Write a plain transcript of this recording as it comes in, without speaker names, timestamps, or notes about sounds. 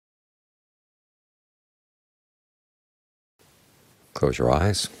Close your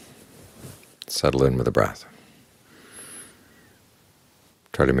eyes, settle in with the breath.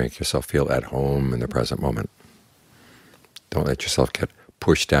 Try to make yourself feel at home in the present moment. Don't let yourself get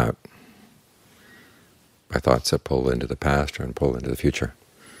pushed out by thoughts that pull into the past or pull into the future.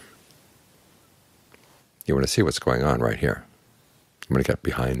 You want to see what's going on right here. You want to get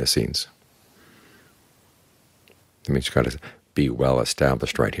behind the scenes. That means you've got to be well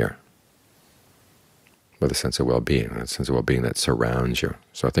established right here, with a sense of well-being, a sense of well-being that surrounds you.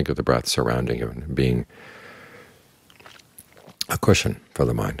 So think of the breath surrounding you and being a cushion for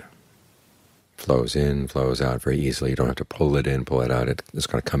the mind. Flows in, flows out very easily. You don't have to pull it in, pull it out. It's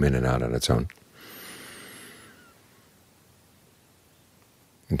going to come in and out on its own.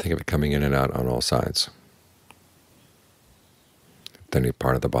 And think of it coming in and out on all sides. If any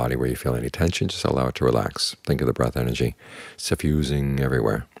part of the body where you feel any tension, just allow it to relax. Think of the breath energy suffusing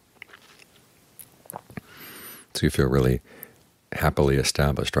everywhere. So you feel really happily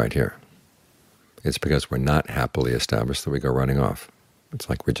established right here. It's because we're not happily established that we go running off. It's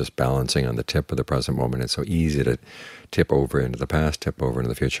like we're just balancing on the tip of the present moment. It's so easy to tip over into the past, tip over into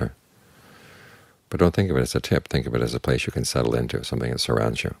the future. But don't think of it as a tip. Think of it as a place you can settle into, something that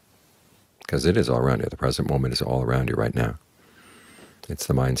surrounds you. Because it is all around you. The present moment is all around you right now. It's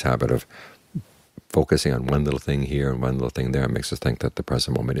the mind's habit of focusing on one little thing here and one little thing there. It makes us think that the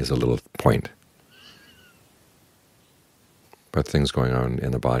present moment is a little point. But things going on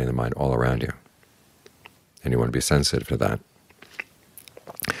in the body and the mind all around you. And you want to be sensitive to that.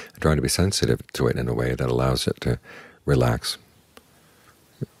 And try to be sensitive to it in a way that allows it to relax.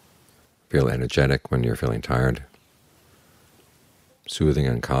 Feel energetic when you're feeling tired. Soothing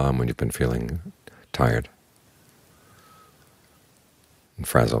and calm when you've been feeling tired and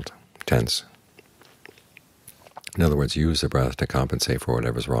frazzled, tense. In other words, use the breath to compensate for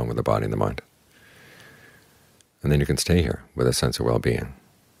whatever's wrong with the body and the mind. And then you can stay here with a sense of well-being.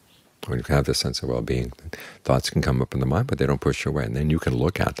 When you have this sense of well-being, thoughts can come up in the mind, but they don't push you away. And then you can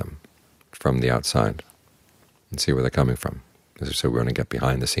look at them from the outside and see where they're coming from. As I said, we want to get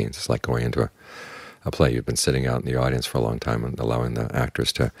behind the scenes. It's like going into a play. You've been sitting out in the audience for a long time and allowing the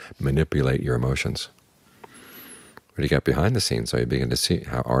actors to manipulate your emotions. But you get behind the scenes, so you begin to see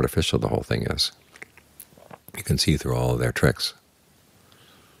how artificial the whole thing is. You can see through all of their tricks.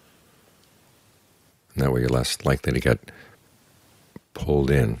 And that way you're less likely to get pulled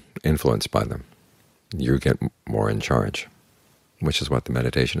in, influenced by them. You get more in charge, which is what the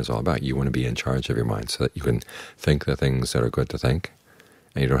meditation is all about. You want to be in charge of your mind so that you can think the things that are good to think,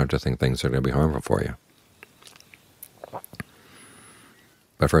 and you don't have to think things that are going to be harmful for you.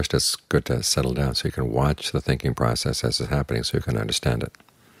 But first it's good to settle down so you can watch the thinking process as it's happening so you can understand it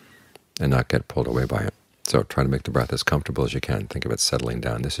and not get pulled away by it. So try to make the breath as comfortable as you can. Think of it settling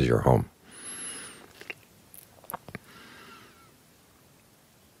down. This is your home.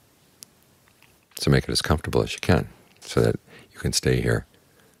 So make it as comfortable as you can so that you can stay here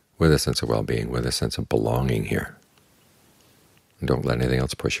with a sense of well-being, with a sense of belonging here. And don't let anything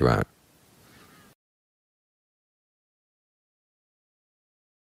else push you out.